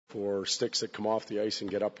for sticks that come off the ice and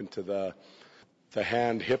get up into the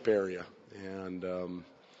hand-hip area. And,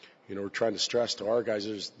 we're trying to stress to our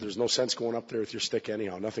guys, there's no sense going up there with your stick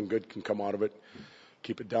anyhow. Nothing good can come out of it.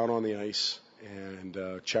 Keep it down on the ice and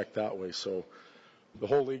check that way. So the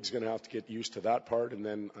whole league's going to have to get used to that part. And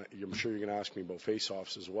then I'm sure you're going to ask me about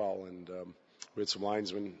face-offs as well. And we had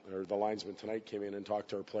the linesmen tonight came in and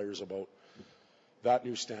talked to our players about that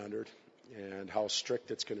new standard and how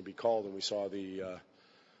strict it's going to be called. And we saw the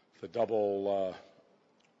double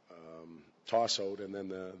toss-out and then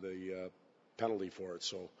the penalty for it.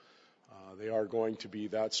 So they are going to be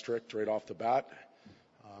that strict right off the bat.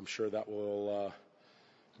 I'm sure that will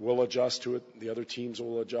adjust to it. The other teams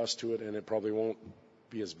will adjust to it, and it probably won't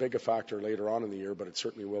be as big a factor later on in the year, but it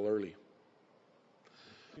certainly will early.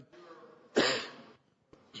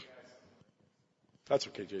 That's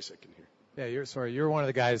okay, Jason, I can hear. Yeah, you're one of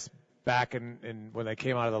the guys back in when they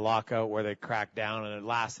came out of the lockout where they cracked down and it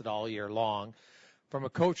lasted all year long. From a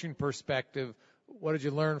coaching perspective, what did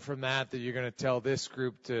you learn from that you're going to tell this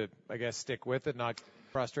group to, I guess, stick with it, not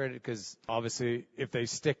frustrated? Because obviously if they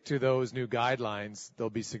stick to those new guidelines, there'll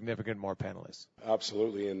be significant more penalties.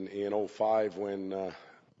 Absolutely. In 2005, when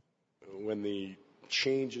the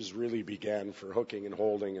changes really began for hooking and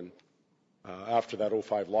holding, and after that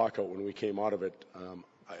 2005 lockout, when we came out of it,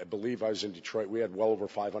 I believe I was in Detroit, we had well over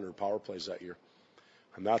 500 power plays that year.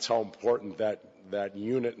 And that's how important that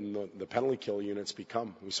unit and the penalty kill units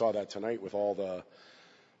become. We saw that tonight with all the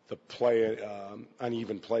play,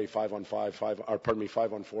 uneven play, 5-on-5,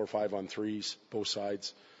 5-on-4, 5-on-3s, both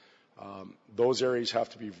sides. Those areas have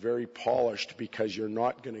to be very polished because you're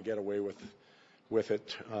not going to get away with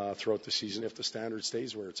it throughout the season if the standard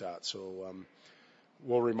stays where it's at. So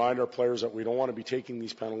we'll remind our players that we don't want to be taking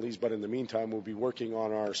these penalties, but in the meantime, we'll be working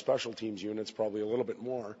on our special teams units probably a little bit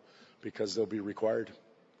more because they'll be required.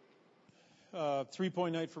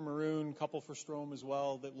 3-point night for Maroon, couple for Strome as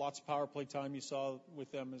well. Lots of power play time you saw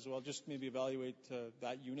with them as well. Just maybe evaluate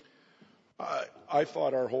that unit. I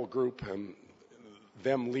thought our whole group and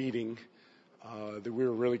them leading, that we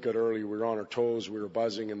were really good early. We were on our toes, we were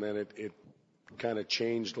buzzing, and then it kind of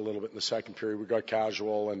changed a little bit in the second period. We got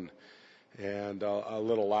casual and a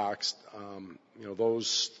little lax.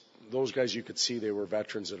 Those guys, you could see they were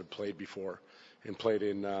veterans that had played before and played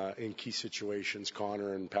in key situations.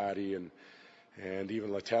 Connor and Patty and even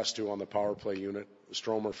Letestu on the power play unit.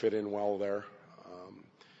 Stromer fit in well there.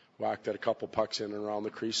 Whacked at a couple pucks in and around the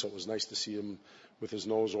crease, so it was nice to see him with his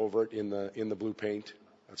nose over it in the blue paint.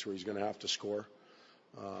 That's where he's going to have to score.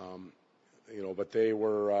 But they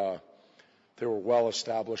were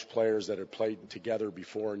well-established players that had played together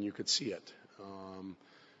before, and you could see it.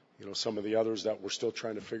 Some of the others that were still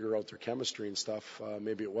trying to figure out their chemistry and stuff,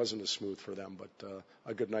 maybe it wasn't as smooth for them, but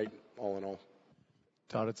a good night all in all.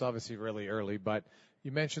 Todd, it's obviously really early, but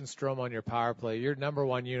you mentioned Strome on your power play. Your number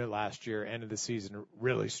one unit last year, end of the season,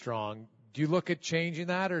 really strong. Do you look at changing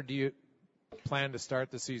that, or do you plan to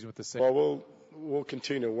start the season with the same? Well, we'll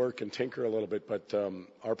continue to work and tinker a little bit, but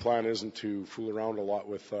our plan isn't to fool around a lot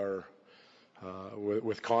with our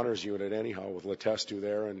with Connor's unit anyhow, with Letestu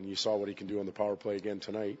there, and you saw what he can do on the power play again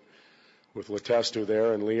tonight. With Letestu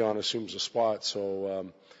there, and Leon assumes a spot.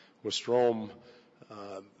 So with Strome,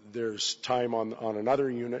 there's time on another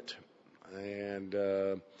unit, and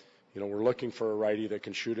we're looking for a righty that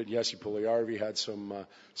can shoot it. Jesse Puljujärvi had some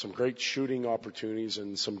great shooting opportunities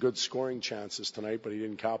and some good scoring chances tonight, but he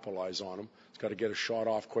didn't capitalize on them. He's got to get a shot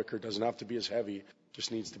off quicker. Doesn't have to be as heavy,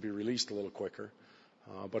 just needs to be released a little quicker.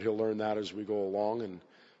 But he'll learn that as we go along, and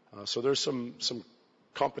so there's some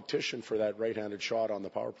competition for that right-handed shot on the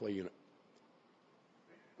power play unit.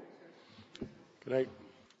 Good night.